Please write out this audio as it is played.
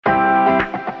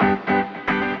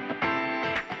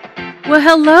Well,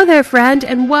 hello there, friend,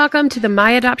 and welcome to the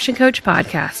My Adoption Coach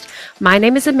podcast. My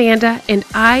name is Amanda, and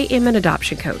I am an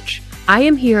adoption coach. I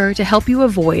am here to help you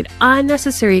avoid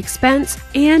unnecessary expense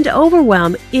and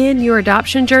overwhelm in your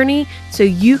adoption journey so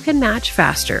you can match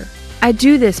faster. I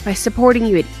do this by supporting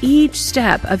you at each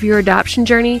step of your adoption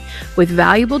journey with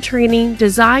valuable training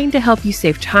designed to help you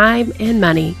save time and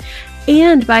money,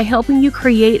 and by helping you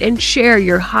create and share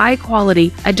your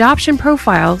high-quality adoption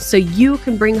profile so you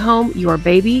can bring home your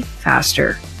baby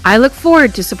faster. I look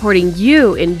forward to supporting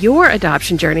you in your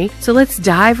adoption journey, so let's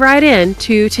dive right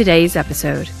into today's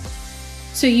episode.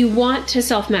 So you want to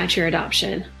self-match your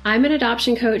adoption. I'm an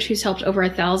adoption coach who's helped over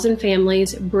 1,000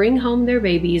 families bring home their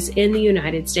babies in the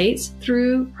United States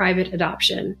through private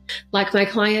adoption. Like my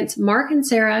clients Mark and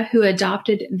Sarah, who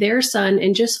adopted their son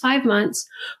in just 5 months,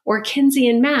 or Kenzie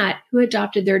and Matt, who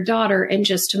adopted their daughter in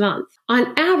just a month.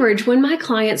 On average, when my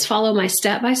clients follow my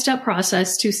step-by-step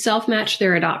process to self-match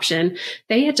their adoption,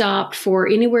 they adopt for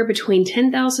anywhere between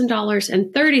 $10,000 and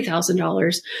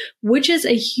 $30,000, which is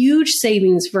a huge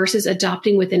savings versus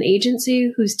adopting with an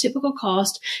agency whose typical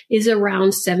cost is around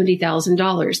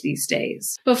 $70,000 these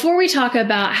days. Before we talk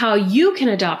about how you can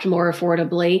adopt more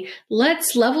affordably,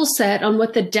 let's level set on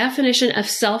what the definition of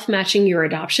self-matching your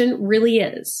adoption really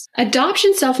is.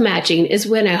 Adoption self-matching is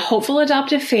when a hopeful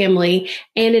adoptive family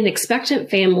and an expectant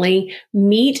family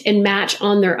meet and match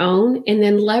on their own and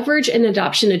then leverage an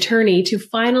adoption attorney to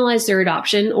finalize their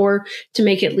adoption or to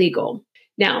make it legal.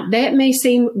 Now, that may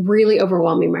seem really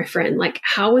overwhelming, my friend. Like,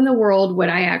 how in the world would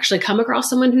I actually come across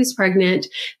someone who's pregnant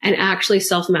and actually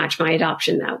self-match my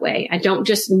adoption that way? I don't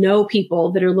just know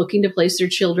people that are looking to place their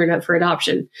children up for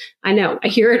adoption. I know, I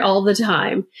hear it all the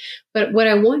time. But what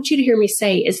I want you to hear me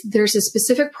say is there's a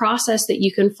specific process that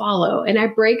you can follow. And I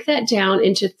break that down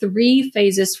into 3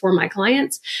 phases for my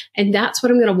clients. And that's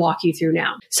what I'm going to walk you through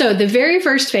now. So the very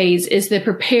first phase is the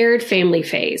prepared family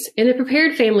phase. In the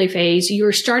prepared family phase,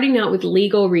 you're starting out with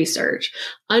legal research,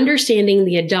 understanding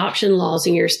the adoption laws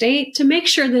in your state to make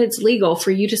sure that it's legal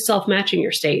for you to self-match in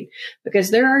your state,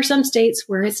 because there are some states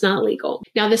where it's not legal.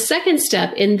 Now, the second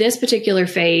step in this particular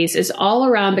phase is all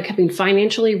around becoming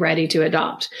financially ready to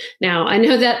adopt. Now, I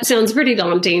know that sounds pretty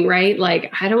daunting, right?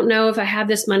 Like, I don't know if I have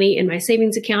this money in my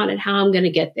savings account and how I'm going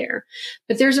to get there.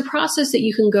 But there's a process that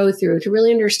you can go through to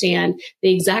really understand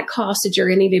the exact cost that you're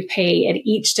going to need to pay at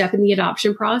each step in the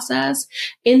adoption process,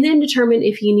 and then determine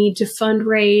if you need to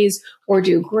fundraise or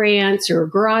do grants or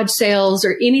garage sales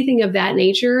or anything of that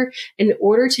nature in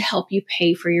order to help you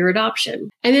pay for your adoption.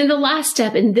 And then the last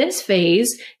step in this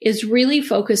phase is really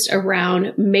focused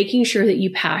around making sure that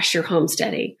you pass your home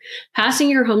study. Passing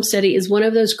your home study is one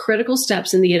of those critical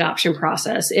steps in the adoption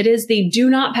process. It is the do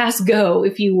not pass go,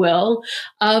 if you will,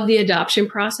 of the adoption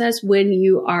process when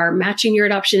you are matching your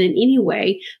adoption in any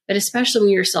way, but especially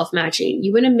when you're self-matching.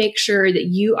 You want to make sure that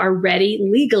you are ready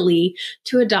legally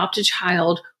to adopt a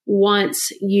child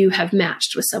once you have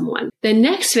matched with someone. The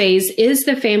next phase is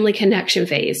the family connection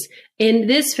phase. In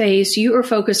this phase, you are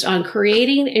focused on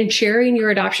creating and sharing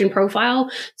your adoption profile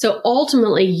so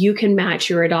ultimately you can match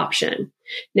your adoption.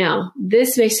 Now,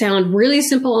 this may sound really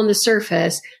simple on the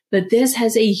surface, but this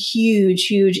has a huge,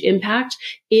 huge impact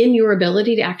in your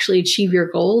ability to actually achieve your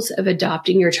goals of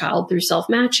adopting your child through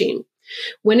self-matching.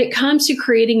 When it comes to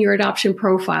creating your adoption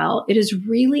profile, it is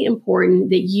really important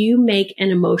that you make an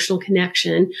emotional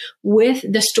connection with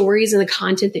the stories and the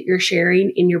content that you're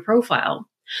sharing in your profile.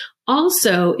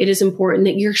 Also, it is important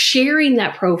that you're sharing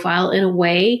that profile in a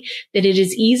way that it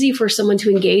is easy for someone to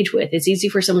engage with. It's easy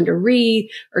for someone to read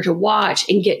or to watch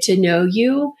and get to know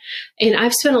you. And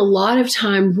I've spent a lot of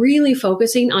time really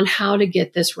focusing on how to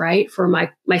get this right for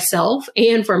myself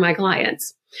and for my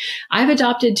clients. I've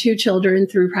adopted 2 children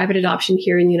through private adoption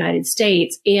here in the United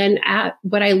States. And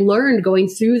what I learned going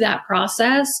through that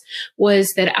process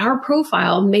was that our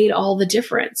profile made all the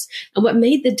difference. And what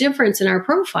made the difference in our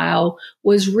profile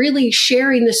was really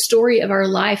sharing the story of our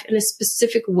life in a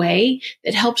specific way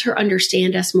that helped her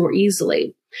understand us more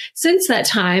easily. Since that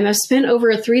time, I've spent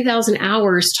over 3,000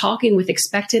 hours talking with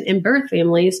expectant and birth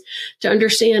families to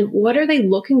understand what are they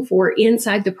looking for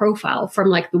inside the profile, from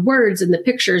like the words and the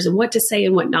pictures and what to say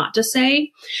and what not to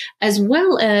say, as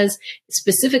well as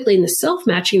specifically in the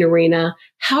self-matching arena,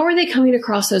 how are they coming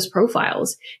across those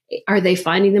profiles? Are they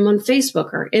finding them on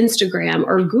Facebook or Instagram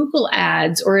or Google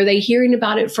Ads, or are they hearing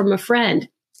about it from a friend?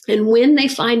 And when they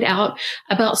find out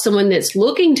about someone that's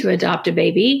looking to adopt a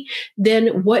baby,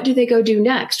 then what do they go do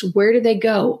next? Where do they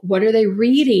go? What are they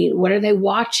reading? What are they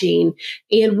watching?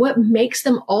 And what makes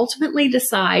them ultimately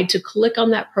decide to click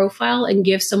on that profile and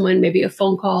give someone maybe a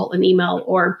phone call, an email,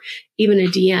 or even a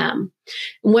DM?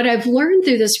 And what I've learned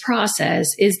through this process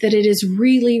is that it is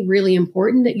really, really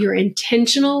important that you're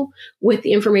intentional with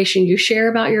the information you share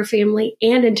about your family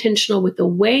and intentional with the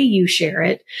way you share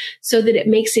it so that it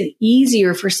makes it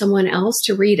easier for someone else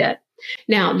to read it.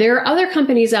 Now, there are other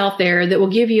companies out there that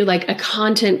will give you like a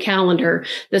content calendar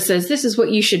that says this is what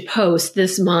you should post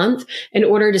this month in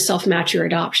order to self-match your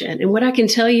adoption. And what I can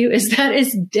tell you is that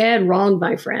is dead wrong,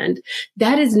 my friend.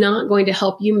 That is not going to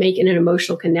help you make an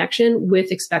emotional connection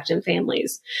with expectant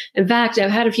families. In fact, I've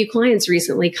had a few clients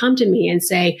recently come to me and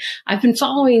say, I've been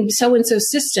following so-and-so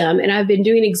system and I've been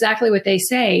doing exactly what they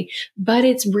say, but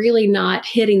it's really not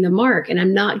hitting the mark and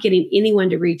I'm not getting anyone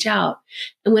to reach out.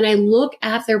 And when I look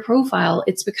at their profile,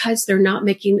 it's because they're not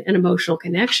making an emotional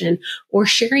connection or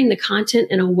sharing the content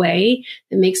in a way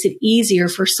that makes it easier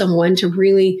for someone to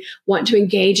really want to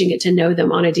engage and get to know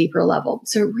them on a deeper level.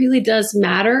 So it really does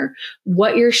matter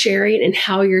what you're sharing and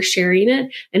how you're sharing it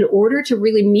in order to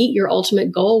really meet your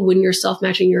ultimate goal when you're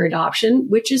self-matching your adoption,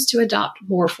 which is to adopt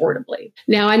more affordably.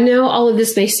 Now, I know all of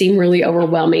this may seem really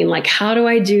overwhelming. Like, how do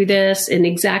I do this? And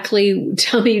exactly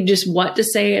tell me just what to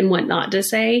say and what not to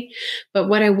say. But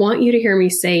what I want you to hear me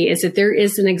say is that there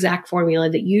is an exact formula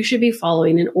that you should be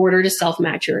following in order to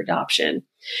self-match your adoption.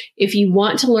 If you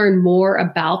want to learn more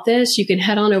about this, you can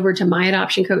head on over to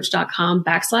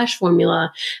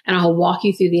myadoptioncoach.com/formula, and I'll walk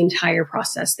you through the entire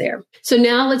process there. So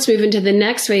now let's move into the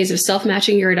next phase of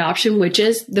self-matching your adoption, which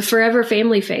is the forever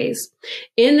family phase.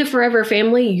 In the forever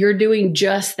family, you're doing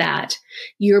just that.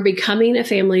 You're becoming a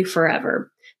family forever.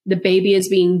 The baby is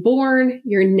being born,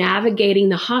 you're navigating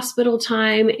the hospital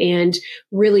time and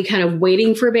really kind of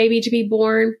waiting for a baby to be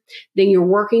born. Then you're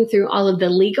working through all of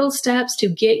the legal steps to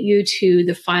get you to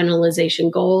the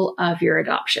finalization goal of your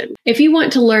adoption. If you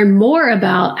want to learn more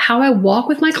about how I walk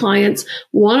with my clients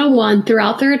one-on-one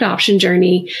throughout their adoption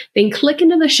journey, then click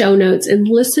into the show notes and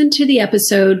listen to the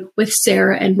episode with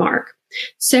Sarah and Mark.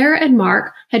 Sarah and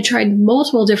Mark had tried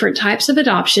multiple different types of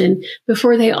adoption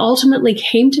before they ultimately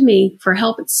came to me for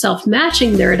help at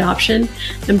self-matching their adoption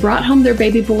and brought home their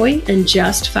baby boy in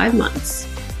just 5 months.